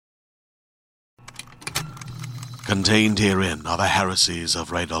Contained herein are the heresies of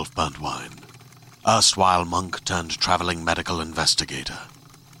Radolf Burntwine, erstwhile monk turned traveling medical investigator.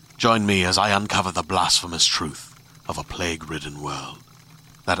 Join me as I uncover the blasphemous truth of a plague-ridden world,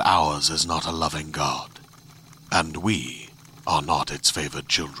 that ours is not a loving God, and we are not its favored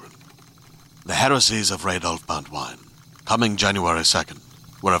children. The heresies of Radolf Burntwine, coming January 2nd,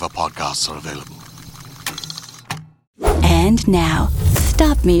 wherever podcasts are available. And now,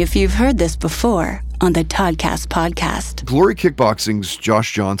 stop me if you've heard this before on the Toddcast podcast. Glory Kickboxing's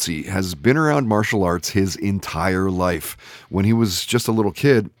Josh Jauncey has been around martial arts his entire life. When he was just a little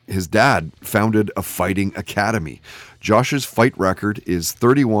kid, his dad founded a fighting academy. Josh's fight record is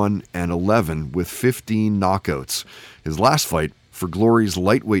 31-11 with 15 knockouts. His last fight, for Glory's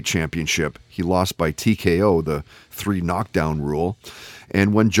lightweight championship, he lost by TKO, the 3 knockdown rule.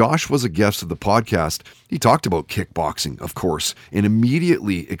 And when Josh was a guest of the podcast, he talked about kickboxing, of course, and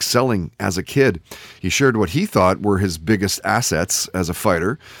immediately excelling as a kid. He shared what he thought were his biggest assets as a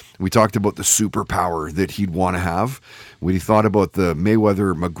fighter. We talked about the superpower that he'd want to have. We thought about the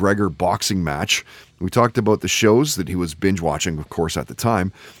Mayweather-McGregor boxing match. We talked about the shows that he was binge watching, of course, at the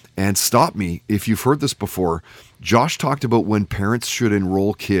time. And stop me if you've heard this before. Josh talked about when parents should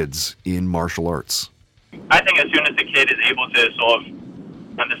enroll kids in martial arts. I think as soon as the kid is able to sort of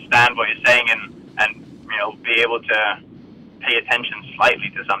understand what you're saying and be able to pay attention slightly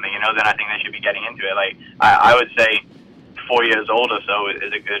to something, then I think they should be getting into it. Like I would say 4 years old or so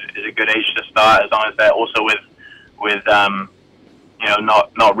is a good age to start, as long as they're also with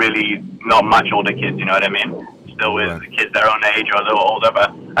not much older kids, you know what I mean? Still with right. Kids their own age or a little older,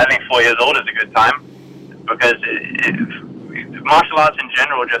 but I think 4 years old is a good time, because martial arts in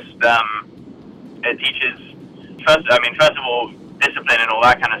general just it teaches first of all discipline and all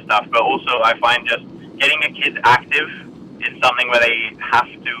that kind of stuff, but also I find just getting a kid active is something where they have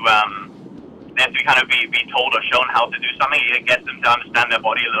to kind of be told or shown how to do something. It gets them to understand their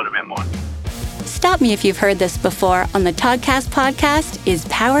body a little bit more. Stop me if you've heard this before on the Toddcast podcast is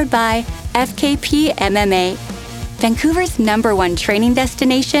powered by FKP MMA, Vancouver's #1 training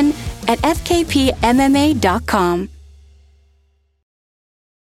destination at fkpmma.com.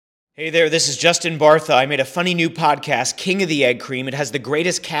 Hey there, this is Justin Bartha. I made a funny new podcast, King of the Egg Cream. It has the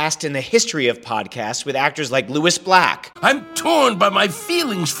greatest cast in the history of podcasts with actors like Louis Black. I'm torn by my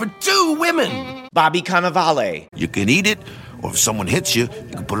feelings for 2 women. Bobby Cannavale. You can eat it, or if someone hits you,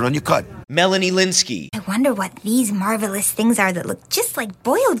 you can put it on your cut. Melanie Linsky. I wonder what these marvelous things are that look just like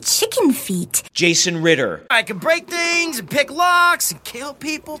boiled chicken feet. Jason Ritter. I can break things and pick locks and kill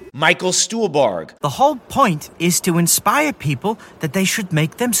people. Michael Stuhlbarg. The whole point is to inspire people that they should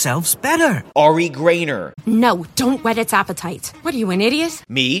make themselves better. Ari Grainer. No, don't whet its appetite. What are you, an idiot?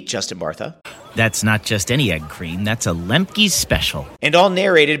 Me, Justin Bartha. That's not just any egg cream, that's a Lemke's special. And all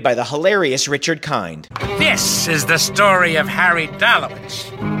narrated by the hilarious Richard Kind. This is the story of Harry Dalowitz,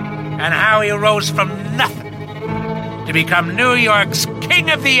 and how he rose from nothing to become New York's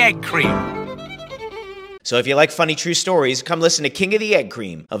King of the Egg Cream. So if you like funny true stories, come listen to King of the Egg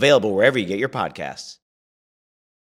Cream, available wherever you get your podcasts.